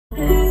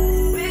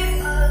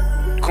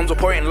comes a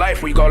point in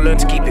life where you gotta learn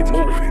to keep it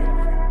moving.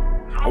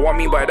 And what I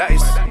mean by that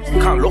is, you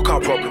can't look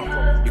at a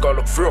problem, you gotta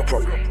look through a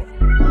problem.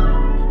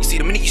 You see,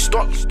 the minute you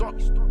stop,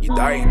 you're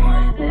dying.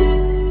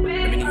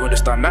 The minute you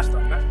understand that,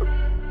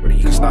 then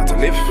you can start to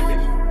live.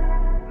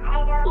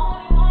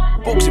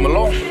 Bugzy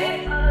Malone.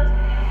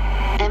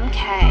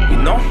 MK.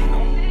 You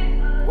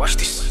know? Watch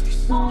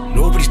this.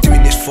 Nobody's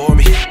doing this for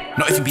me,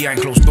 not even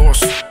behind closed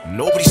doors.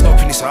 Nobody's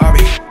stopping this army,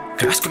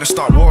 cause that's gonna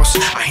start wars.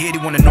 I hear they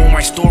wanna know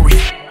my story,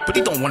 but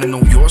they don't wanna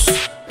know yours.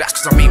 That's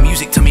cause I make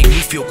music to make me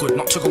feel good,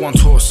 not to go on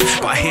tours.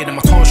 But I hear that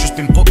my tour's just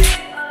been booked,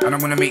 and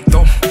I'm gonna make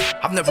dough.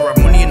 I've never had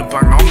money in the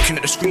bank, now I'm looking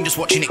at the screen just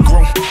watching it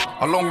grow.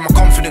 Along with my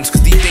confidence,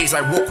 cause these days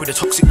I walk with a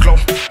toxic glow.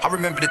 I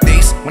remember the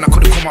days when I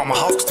couldn't come out my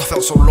house cause I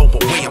felt so low.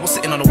 But wait, I was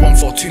sitting on a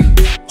 142,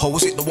 or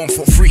was it the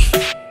 143?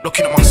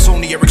 Looking at my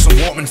Sony Ericsson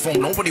Walkman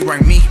phone, nobody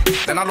rang me.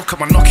 Then I look at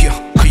my Nokia,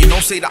 cause you know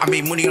say that I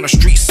made money on the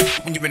streets.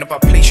 When you're in a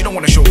bad place, you don't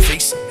wanna show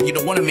face, and you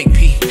don't wanna make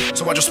pee.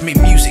 So I just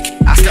made music.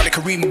 Ask Ali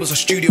Kareem was a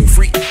studio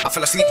freak. I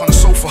fell asleep on the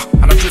sofa,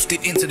 and I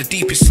drifted into the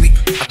deepest sleep.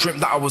 I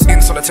dreamt that I was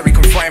in solitary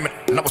confinement,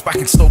 and I was back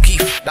in Stoke.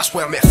 That's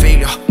where I met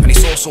failure, and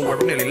it's also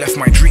where I nearly left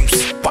my dreams.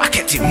 But I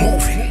kept it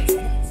moving,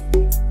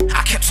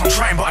 I kept on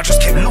trying, but I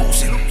just kept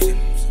losing.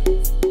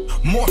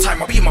 More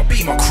time, I be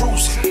my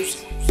cruising.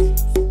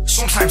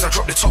 Sometimes I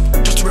drop the top,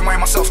 just to remind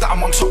myself that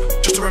I'm on top.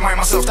 Just to remind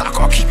myself that I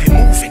gotta keep it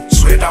moving.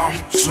 Swear down,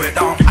 swear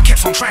down. I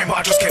kept on trying, but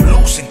I just kept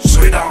losing.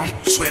 Swear down,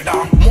 swear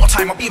down. More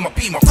time, I be my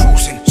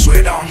cruising.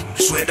 Swear down,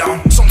 swear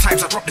down.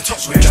 Sometimes I drop the top,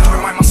 just to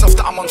remind myself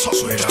that I'm on top.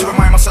 Just to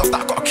remind myself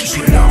that I gotta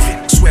keep it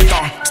moving. Swear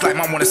down. It's like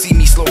man wanna see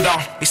me slow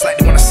down. It's like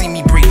they wanna see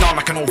me break down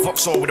like an old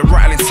Vauxhall with a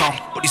rattling sound.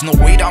 But there's no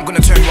way that I'm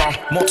gonna turn around.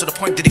 More to the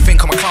point, did they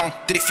think I'm a clown?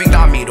 Did they think that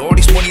I made all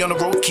this money on the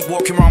road, keep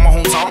walking around my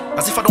hometown?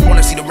 As if I don't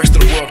wanna see the rest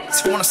of the world. As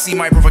if I wanna see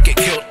my brother get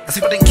killed. As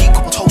if I didn't keep a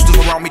couple toasters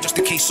around me just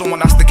in case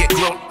someone has to get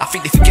grilled. I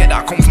think they forget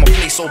that I come from a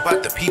place so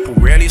bad that people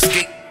rarely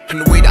escape.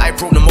 And the way that I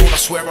broke the mold, I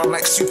swear I'm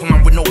like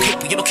Superman with no cape.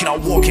 But you're looking at a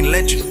walking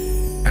legend,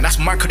 and that's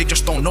mad cause they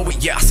just don't know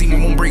it yet. I see my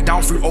mum break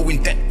down through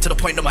owing debt, to the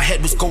point that my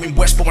head was going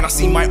west. But when I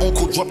see my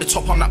uncle drop the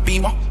top on that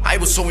Beamer, I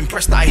was so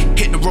impressed that I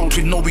hit the road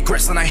with no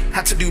regrets. And I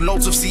had to do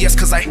loads of CS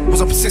cause I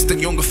was a persistent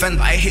young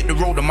offender. I hit the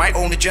road on my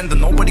own agenda,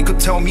 nobody could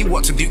tell me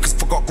what to do. Cause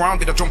forgot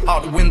grounded, I jumped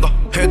out the window.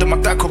 Heard that my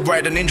dad could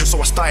ride a Ninja, so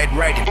I started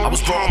riding. I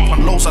was brought up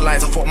on loads of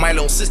lies, I thought my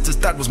little sister's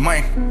dad was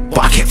mine. But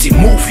I kept it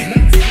moving,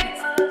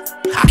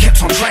 I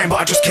kept on trying,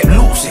 but I just kept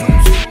losing.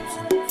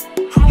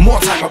 More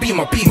time, I be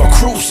my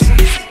cruising.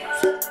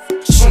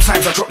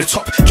 Sometimes I drop the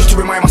top, just to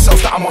remind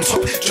myself that I'm on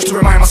top. Just to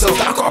remind myself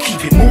that I gotta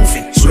keep it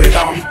moving. Swear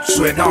down,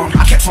 swear down.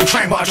 I kept on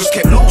trying, but I just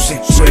kept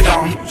losing. Swear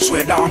down,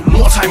 swear down.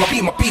 More time, I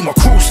be my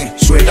cruising.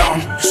 Swear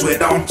down, swear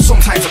down.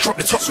 Sometimes I drop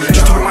the top,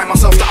 just to remind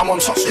myself that I'm on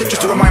top.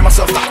 Just to remind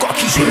myself that I gotta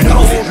keep it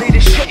moving. Read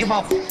this shut your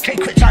mouth.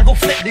 Can't quit trying to go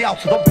flip the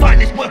house. Don't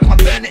find this work, I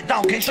burn it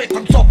down. Came straight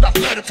from top, that's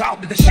murder town.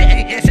 With the shit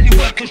ain't here, said you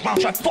workers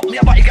round. Try to fuck me,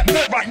 I'm about to get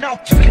murdered right now.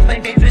 Just fucking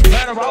playing games with this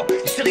burner out.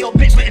 You silly old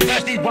bitch waiting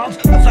first these rounds.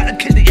 Looks like them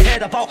kids that you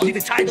heard about. I'll leave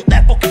it tied up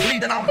there, fucking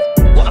bleeding out.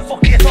 What the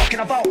fuck are you talking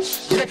about?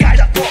 You're the guy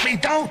that brought me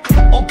down.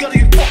 Oh girl, are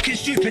you fucking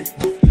stupid?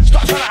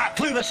 Stop trying to act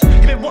clueless.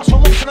 You've been watched for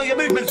months to know your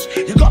movements.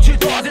 You've got 2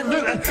 daughters in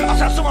Luton. I'll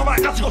tell someone right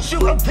now to go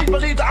shoot them. Please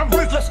believe that I'm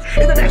ruthless.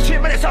 In the next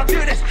 2 minutes I'll do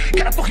this.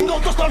 Get a fucking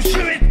gold dust, I'm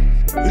shooting.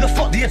 Who the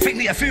fuck do you think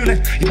that you're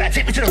fooling? You better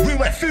take me to the room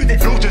where food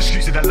is. No just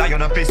using a lie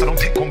on her face, I don't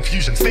take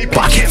confusion. Stay but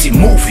I kept it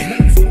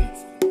moving,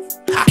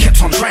 I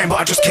kept on trying, but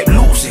I just kept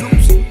losing.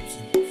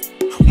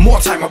 More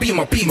time, I be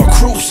my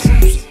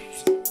cruising.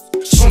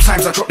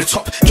 Sometimes I drop the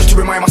top, just to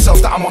remind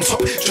myself that I'm on top.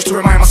 Just to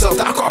remind myself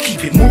that I gotta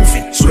keep it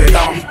moving. Swear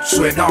down,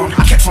 swear down.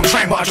 I kept on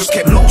trying, but I just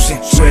kept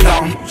losing. Swear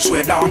down,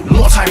 swear down.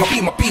 More time, I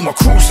be my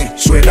cruising.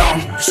 Swear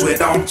down, swear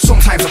down.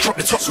 Sometimes I drop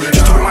the top,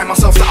 just to remind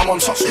myself that I'm on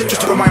top.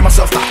 Just to remind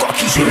myself that I gotta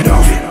keep it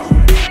moving.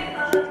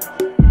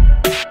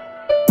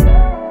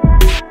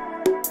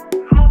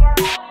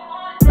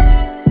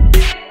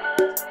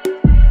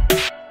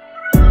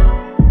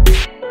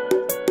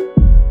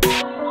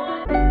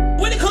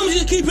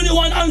 Keeping it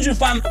 100,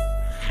 fam.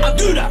 I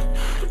do that.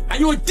 And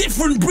you're a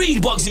different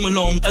breed, Bugzy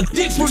Malone. A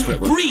different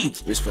breed.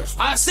 Respect.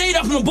 I say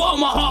that from the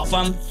bottom of my heart,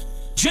 fam.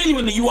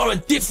 Genuinely, you are a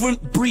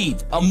different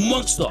breed. A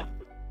monster.